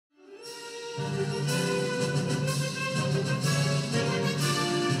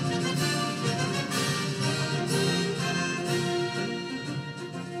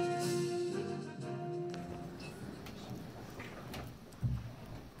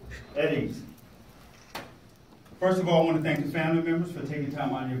At ease. First of all, I want to thank the family members for taking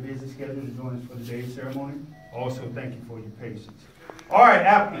time out of your busy schedule to join us for today's ceremony. Also, thank you for your patience. All right,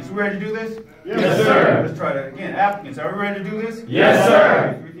 applicants, we ready to do this? Yes, sir. Let's try that again. Applicants, are we ready to do this? Yes,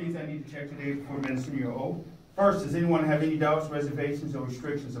 sir. Three things I need to check today before administering your oath. First, does anyone have any doubts, reservations, or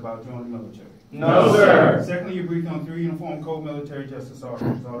restrictions about joining the military? No, sir. Secondly, you briefed on 3 Uniform Code Military Justice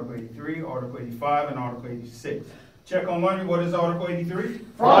Articles, Article 83, Article 85, and Article 86. Check on learning. What is Article 83?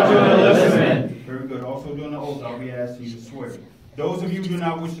 Fraudulent enlistment. Very good. Also during the oath, I'll be asking you to swear. Those of you who do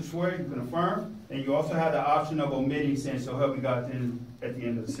not wish to swear, you can affirm, and you also have the option of omitting saying, so help me God at the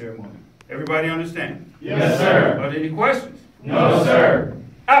end of the ceremony. Everybody understand? Yes, sir. Are there any questions? No, sir.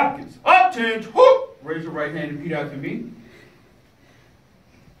 Applicants, attention, whoop! Raise your right hand and repeat after me.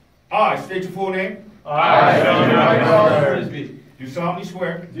 I state your full name. I, SeanJuly18, Do solemnly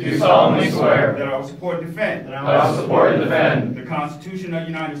swear. do solemnly swear That I will support and defend. that I will support and defend The Constitution of the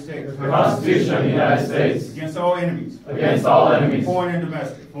United States. the Constitution of the United States Against all enemies. against all enemies, Foreign and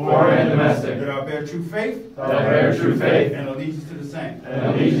domestic. foreign and domestic, That I will bear true faith. that I bear true faith And allegiance to the same. and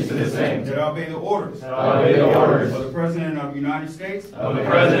allegiance to the same, That I obey the orders. that I obey the orders Of the President of the United States. of the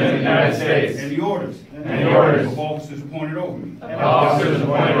President of the United States And the orders. and the orders Of officers appointed over me. and officers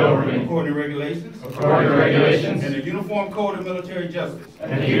appointed over me, According to regulations. according to regulations And the Uniform Code of Military Justice.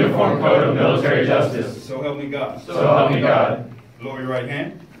 and the Uniform Code of Military Justice. So help me God. So help me God. Lower your right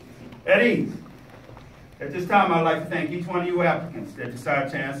hand. At ease. At this time, I'd like to thank each one of you applicants that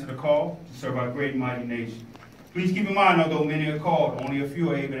decided to answer the call to serve our great and mighty nation. Please keep in mind, although many are called, only a few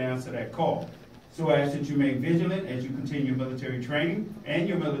are able to answer that call. So I ask that you remain vigilant as you continue your military training and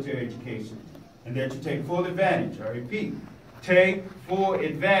your military education, and that you take full advantage, I repeat, take full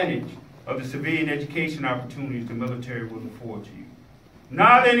advantage of the civilian education opportunities the military will afford to you.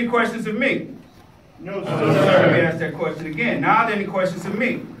 Now, are there any questions of me? No, Let me ask that question again. Now, are there any questions of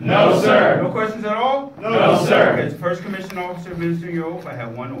me? No, sir. No questions at all? No, sir. As the first commissioned officer administering your oath, I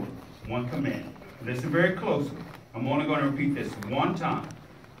have one order, one command. Listen very closely. I'm only going to repeat this one time.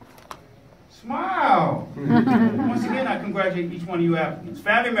 Smile. Once again, I congratulate each one of you applicants.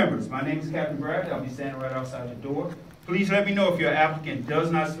 Family members, my name is Captain Bradley. I'll be standing right outside the door. Please let me know if your applicant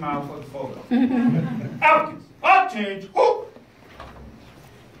does not smile for the photo. Applicants, attention, whoop!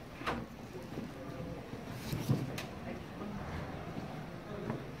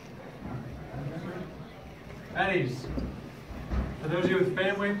 At ease. For those of you with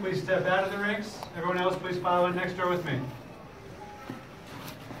family, please step out of the ranks. Everyone else, please follow in next door with me.